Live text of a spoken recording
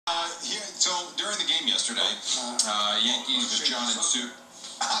So during the game yesterday, Yankees with John and Sue.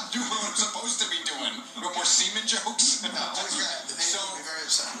 I'm doing what I'm supposed to be doing. No more semen jokes. No, always good. The neighbors will be very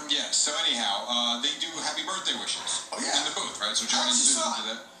upset. Yeah. So anyhow, they do happy birthday wishes. Oh yeah. In the booth, right? So John and Sue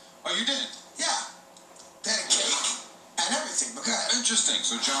did that. Oh, you did? Yeah. They had a cake and everything. But go ahead. Interesting.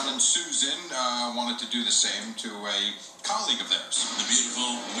 So John and Susan wanted to do the same to a colleague of theirs. The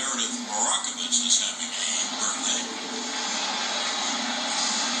beautiful Meredith Marakovits is having a birthday.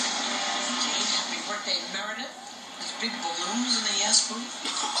 Okay, happy birthday, Meredith. There's big balloons in the yes booth.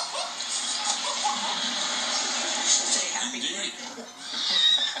 Say happy birthday.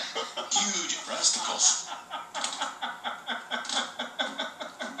 Huge breasticles.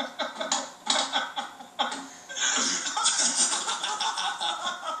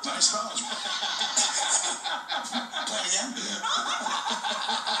 Nice knowledge. Play it again.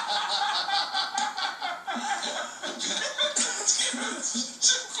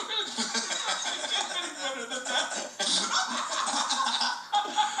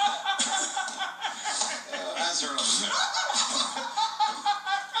 As her on the bed.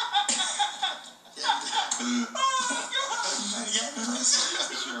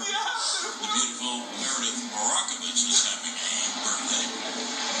 The beautiful Meredith Marakovits is having a birthday.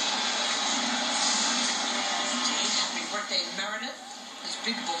 Okay, happy birthday, Meredith. There's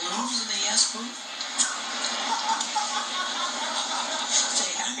big balloons in the yes booth.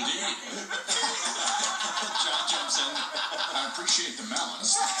 Say happy birthday. John jumps in. I appreciate the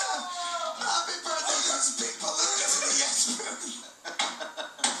malice. Happy birthday, those big balloons in the yes booth.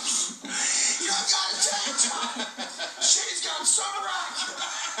 You gotta tell you, John. She's got some rock.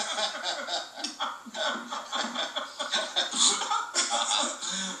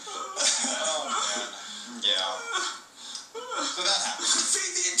 Oh, man. Yeah. So that happened.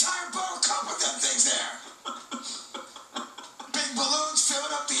 Feed the entire bowl cup with them things there. Big balloons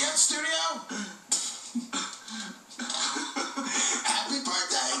filling up the Ed studio. Happy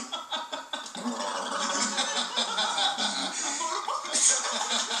birthday.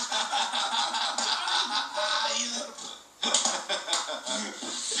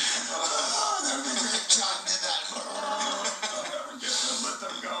 Oh, that would be great. John did that. Let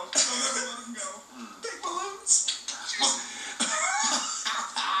them go. Don't ever let them go. Big balloons.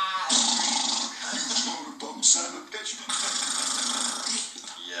 Son of a bitch.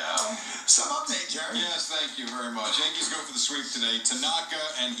 Yeah. Some update, Jerry. Yes, thank you very much. Yankees go for the sweep today. Tanaka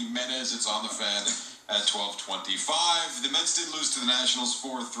and Jimenez, it's on the fan at 12:25. The Mets did lose to the Nationals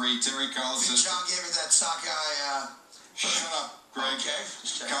 4-3. Terry Collins says... John gave it that sockeye, Shut up, Greg. Okay.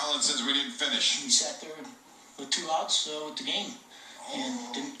 Collins says we didn't finish. He sat there with 2 outs with the game and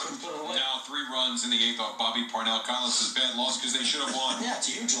couldn't put it away. Now 3 runs in the 8th off Bobby Parnell. Collins says bad loss because they should have won. Yeah, it's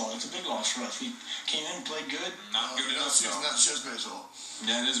a huge loss. It's a big loss for us. We came in and played good. Not good enough, That's though. just baseball.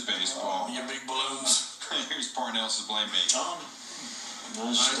 Yeah, it is baseball. Your big balloons. Here's Parnell says blame me. Just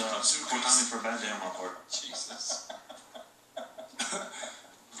poor timing for a bad day on my part. Jesus.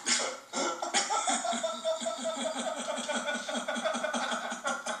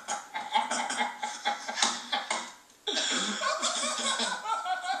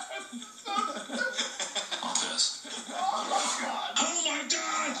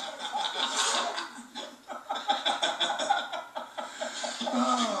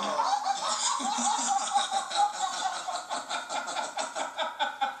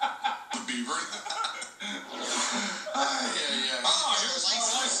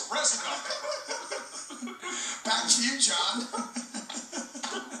 Back to you, John.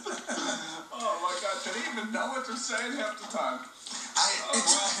 Oh my God! Did he even know what they're saying half the time?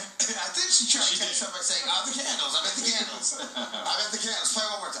 I think she tried to catch up by saying, "Oh, the candles! I'm at the candles! I'm at the candles!" Play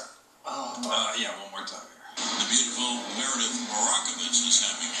one more time. Yeah, one more time here. The beautiful Meredith Marakovits is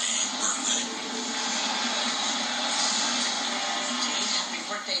having a birthday. Okay, happy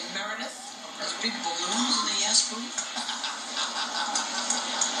birthday, Meredith. There's big balloons in the yes booth.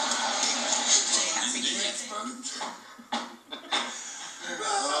 Say happy yes booth.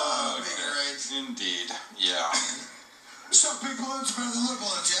 Oh, be great. Indeed. Yeah. Some big balloons are better than little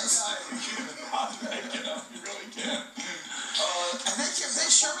balloons, yes? You really can't. And they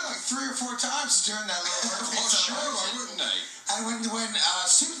showed it like 3 or 4 times during that little birthday Oh, sure. Why celebration. wouldn't they? And when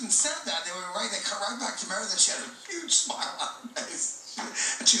Susan said that, they cut right back to Meredith. She had a huge smile on her face.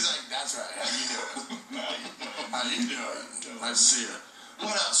 And she was like, "That's right. How you doing? How you doing? Nice to see you."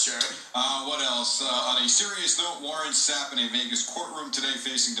 What else, Jerry? What else? On a serious note, Warren Sapp in a Vegas courtroom today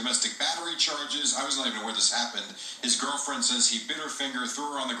facing domestic battery charges. I was not even aware this happened. His girlfriend says he bit her finger,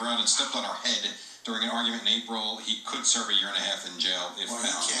 threw her on the ground, and stepped on her head during an argument in April. He could serve a 1.5 years in jail if Well,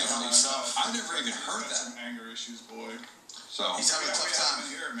 found. he can't help himself. I never even heard Got that. some anger issues, boy. So He's having a tough time.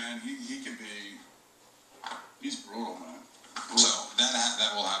 Here, man. He can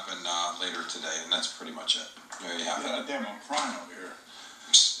happen later today, and that's pretty much it. There you have it. God damn, I'm crying over here.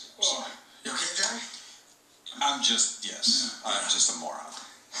 Sorry. You okay, Jay? I'm just a moron.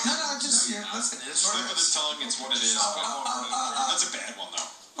 No, just, listen, it is what Slip it of the is. tongue, it's what it is. That's a bad one,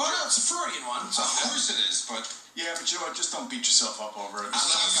 though. Oh, no, it's a Freudian one. So Of course it is, but Yeah, but you know what? Just don't beat yourself up over it.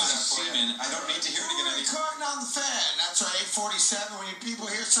 semen, I don't need to hear it again. Carton on the fan. That's right, 847. When you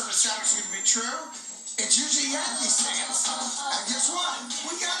people hear something that sounds going to be true, it's usually Yankees tickets. And guess what?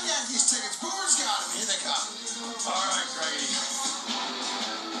 We got Yankees tickets. Boomer's got them. Here they come. All right, Greggy.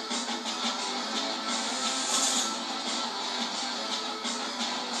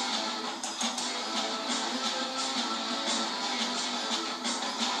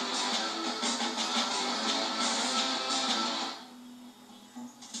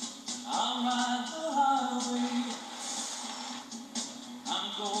 I'll ride the highway. I'm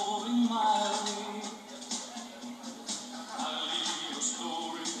going my way. I'll leave a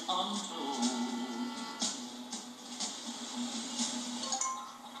story untold.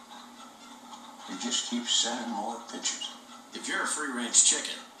 You just keep sending more pictures. If you're a free-range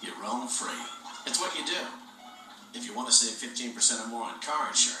chicken, you roam free. It's what you do. If you want to save 15% or more on car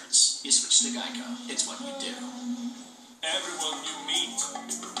insurance, you switch to Geico. It's what you do. Everyone you meet,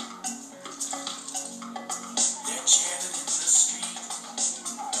 They're chanting in the street.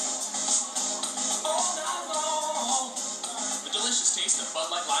 all night long. The delicious taste of Bud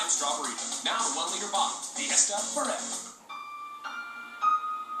Light Lime Strawberry. Now a 1 liter bottle. Fiesta forever.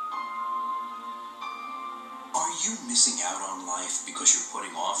 Are you missing out on life because you're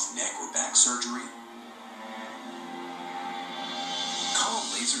putting off neck or back surgery? Call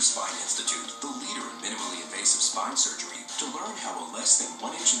Laser Spine Institute, the leader in minimally invasive spine surgery, to learn how a less than 1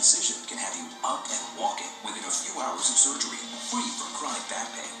 inch incision can have you up and walking within a few hours of surgery, free from chronic back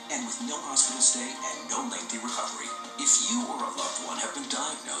pain, and with no hospital stay and no lengthy recovery. If you or a loved one have been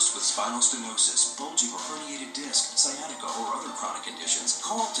diagnosed with spinal stenosis, bulging or herniated disc, sciatica, or other chronic conditions,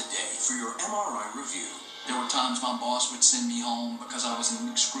 call today for your MRI review. There were times my boss would send me home because I was in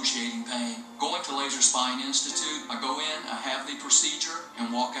excruciating pain. Going to Laser Spine Institute, I go in, I have the procedure, and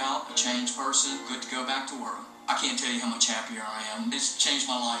walk out a changed person, good to go back to work. I can't tell you how much happier I am. It's changed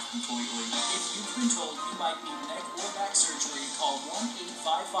my life completely. If you've been told you might need neck or back surgery, call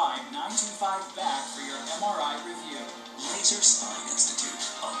 1-855-925-BACK for your MRI review. Laser Spine Institute,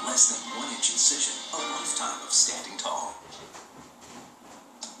 a less than 1 inch incision, a lifetime of standing tall.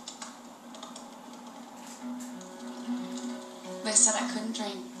 They said I couldn't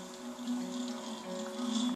drink.